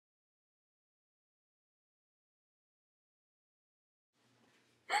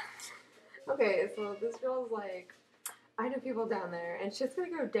Okay, so this girl's like, I know people down there, and shit's gonna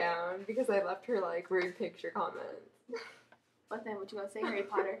go down because I left her, like, rude picture comments. What then? What you gonna say, Harry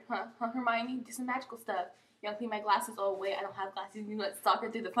Potter? Huh? Hermione, do some magical stuff. You know, clean my glasses. Oh, wait, I don't have glasses. You know, let's stalk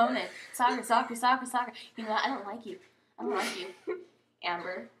her through the phone then. Soccer, soccer, soccer, soccer. You know what? I don't like you. I don't like you.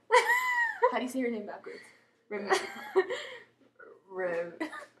 Amber. How do you say her name backwards? Riv.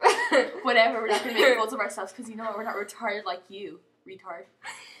 Whatever, we're not gonna make fools of ourselves because you know what? We're not retarded like you. Retard.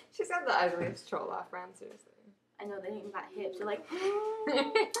 She's got the ugliest troll laugh around, seriously. I know, they ain't even got hips. They're like,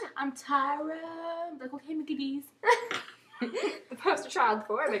 I'm Tyra. I'm like, okay, Mickey D's. The poster child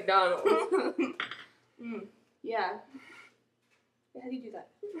for McDonald's. Yeah. How do you do that?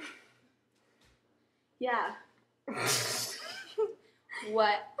 Yeah.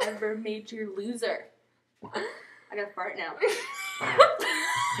 Whatever made you loser? I gotta fart now.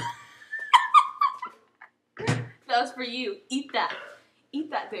 That was for you. Eat that. Eat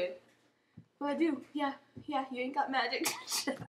that, dude. What do I do? Yeah, you ain't got magic.